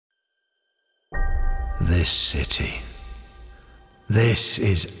This city. This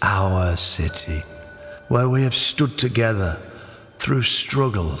is our city, where we have stood together through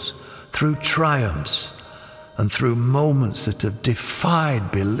struggles, through triumphs, and through moments that have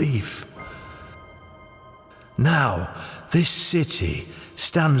defied belief. Now, this city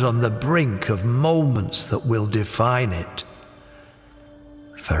stands on the brink of moments that will define it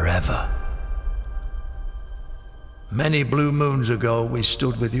forever. Many blue moons ago, we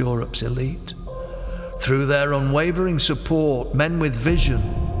stood with Europe's elite. Through their unwavering support, men with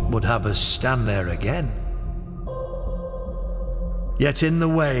vision would have us stand there again. Yet in the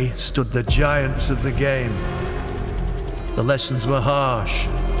way stood the giants of the game. The lessons were harsh.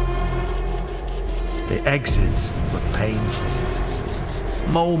 The exits were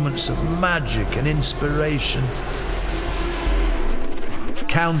painful. Moments of magic and inspiration,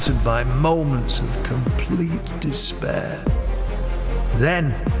 countered by moments of complete despair.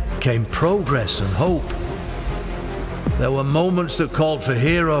 Then came progress and hope. There were moments that called for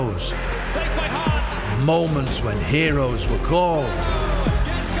heroes. Safe by heart. Moments when heroes were called.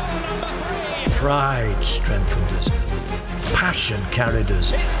 Gets goal number 3. Pride strengthened us. Passion carried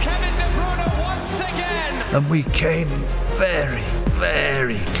us. It's Kevin De Bruyne once again. And we came very,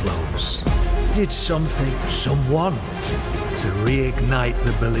 very close. Did something, someone, to reignite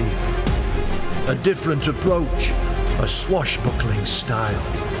the belief. A different approach, a swashbuckling style.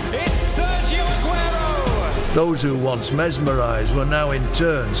 It's Sergio Aguero. Those who once mesmerized were now in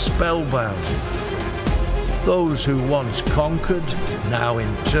turn spellbound. Those who once conquered now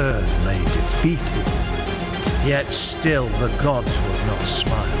in turn lay defeated. Yet still the gods would not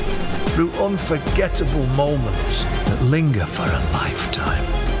smile. Through unforgettable moments that linger for a lifetime.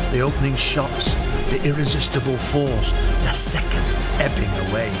 The opening shots, the irresistible force, the seconds ebbing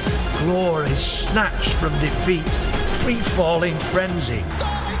away. Glory snatched from defeat, free-falling frenzy.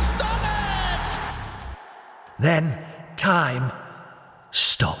 It's done it! Then time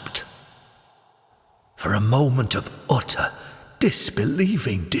stopped. For a moment of utter,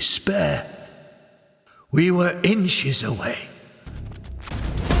 disbelieving despair. We were inches away.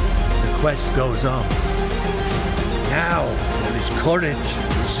 The quest goes on. Now there is courage,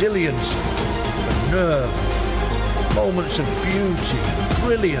 resilience, and nerve. Moments of beauty and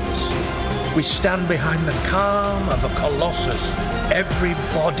brilliance. We stand behind the calm of a colossus.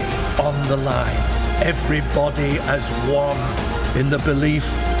 Everybody on the line. Everybody as one. In the belief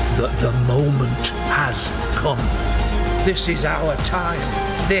that the moment has come. This is our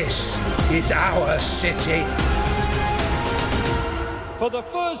time. This is our city. For the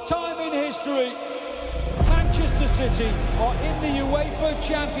first time in history, Manchester City are in the UEFA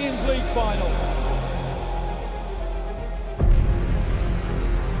Champions League final.